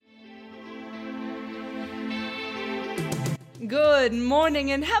Good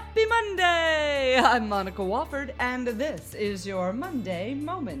morning and happy Monday! I'm Monica Wofford, and this is your Monday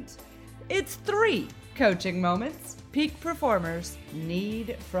Moment. It's 3 coaching moments peak performers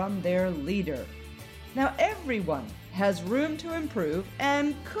need from their leader. Now, everyone has room to improve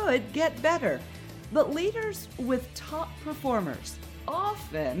and could get better, but leaders with top performers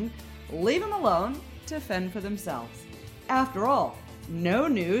often leave them alone to fend for themselves. After all, no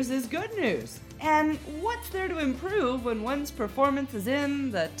news is good news. And what's there to improve when one's performance is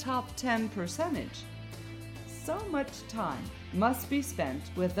in the top 10%? So much time must be spent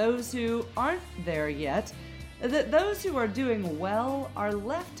with those who aren't there yet, that those who are doing well are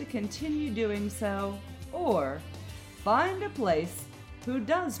left to continue doing so, or find a place who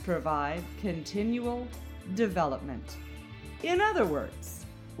does provide continual development. In other words,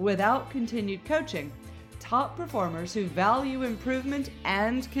 without continued coaching, top performers who value improvement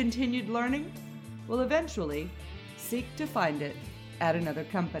and continued learning will eventually seek to find it at another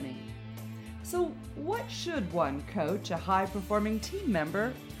company. So what should one coach a high-performing team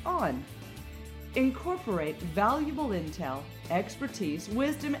member on? Incorporate valuable intel, expertise,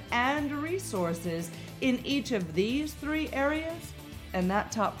 wisdom, and resources in each of these 3 areas, and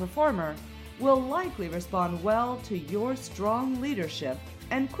that top performer will likely respond well to your strong leadership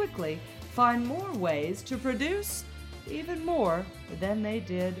and quickly find more ways to produce even more than they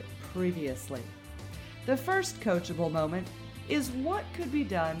did previously. The first coachable moment is what could be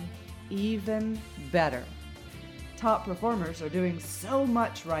done even better. Top performers are doing so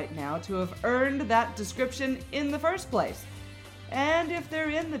much right now to have earned that description in the first place. And if they're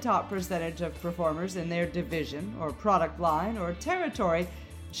in the top percentage of performers in their division or product line or territory,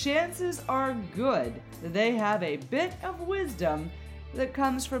 chances are good that they have a bit of wisdom that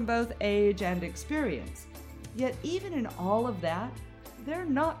comes from both age and experience. Yet even in all of that, they're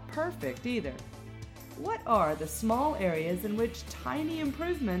not perfect either. What are the small areas in which tiny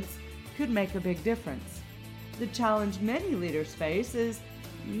improvements could make a big difference? The challenge many leaders face is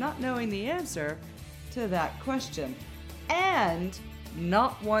not knowing the answer to that question and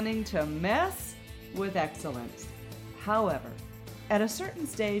not wanting to mess with excellence. However, at a certain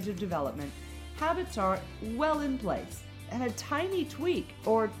stage of development, habits are well in place, and a tiny tweak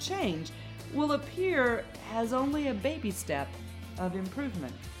or change will appear as only a baby step of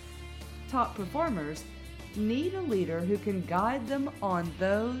improvement. Top performers need a leader who can guide them on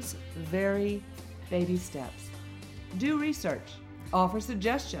those very baby steps. Do research, offer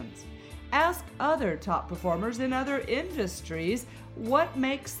suggestions, ask other top performers in other industries what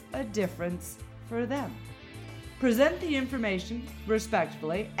makes a difference for them. Present the information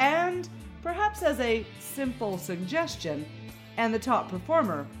respectfully and perhaps as a simple suggestion, and the top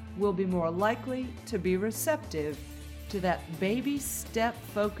performer will be more likely to be receptive to that baby step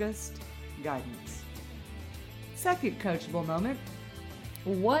focused guidance. Second coachable moment,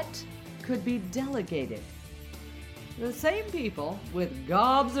 what could be delegated? The same people with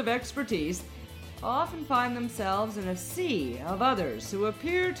gobs of expertise often find themselves in a sea of others who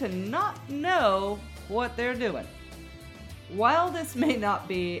appear to not know what they're doing. While this may not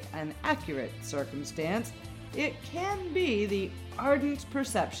be an accurate circumstance, it can be the ardent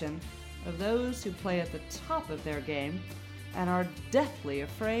perception of those who play at the top of their game and are deathly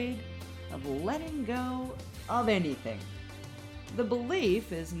afraid of letting go of anything. The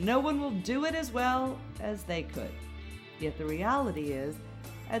belief is no one will do it as well as they could. Yet the reality is,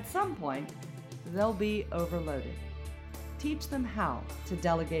 at some point, they'll be overloaded. Teach them how to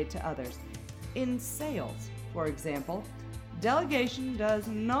delegate to others. In sales, for example, delegation does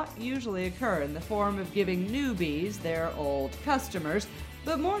not usually occur in the form of giving newbies, their old customers,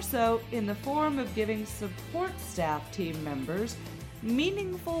 but more so in the form of giving support staff team members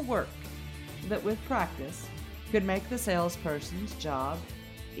meaningful work that with practice could make the salesperson's job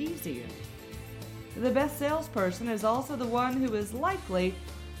easier. The best salesperson is also the one who is likely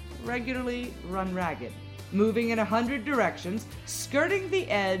regularly run ragged, moving in 100 directions, skirting the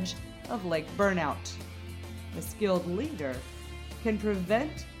edge of lake burnout. A skilled leader can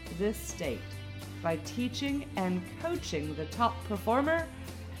prevent this state by teaching and coaching the top performer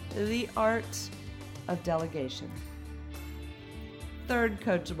the art of delegation. Third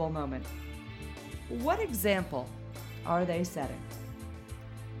coachable moment. What example are they setting?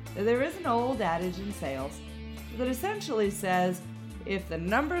 There is an old adage in sales that essentially says, if the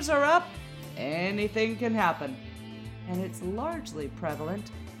numbers are up, anything can happen. And it's largely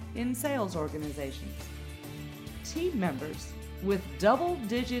prevalent in sales organizations. Team members with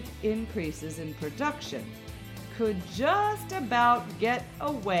double-digit increases in production could just about get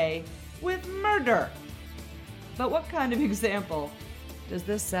away with murder. But what kind of example does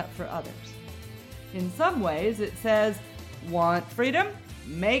this set for others? In some ways, it says, Want freedom?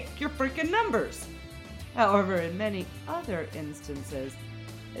 Make your freaking numbers. However, in many other instances,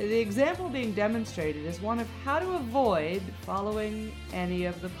 the example being demonstrated is one of how to avoid following any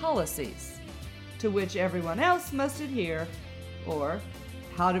of the policies to which everyone else must adhere, or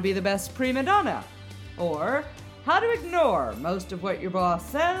how to be the best prima donna, or how to ignore most of what your boss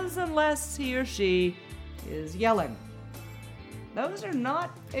says unless he or she is yelling. Those are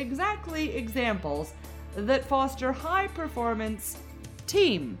not exactly examples that foster high-performance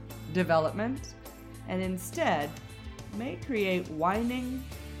team development, and instead may create whining,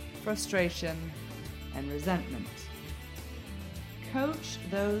 frustration, and resentment. Coach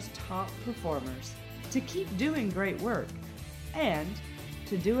those top performers to keep doing great work and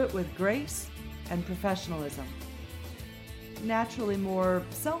to do it with grace and professionalism. Naturally more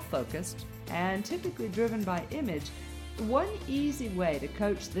self-focused and typically driven by image, one easy way to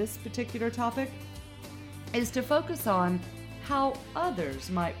coach this particular topic is to focus on how others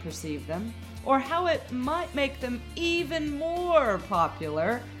might perceive them, or how it might make them even more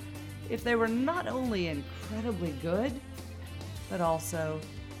popular if they were not only incredibly good, but also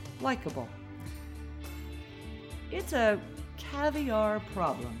likable. It's a caviar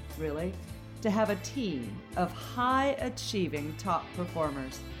problem, really, to have a team of high-achieving top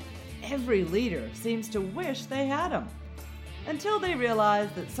performers. Every leader seems to wish they had them, until they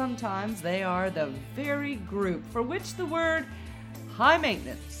realize that sometimes they are the very group for which the word high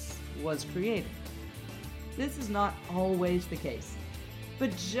maintenance was created. This is not always the case,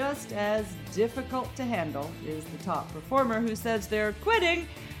 but just as difficult to handle is the top performer who says they're quitting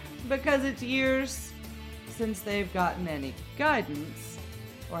because it's years since they've gotten any guidance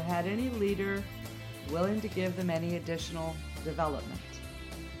or had any leader willing to give them any additional development.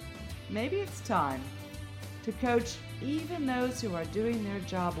 Maybe it's time to coach even those who are doing their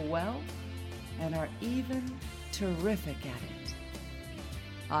job well and are even terrific at it.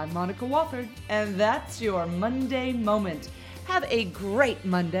 I'm Monica Wofford, and that's your Monday Moment. Have a great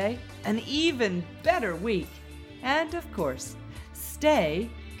Monday, an even better week, and of course, stay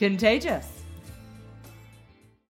contagious.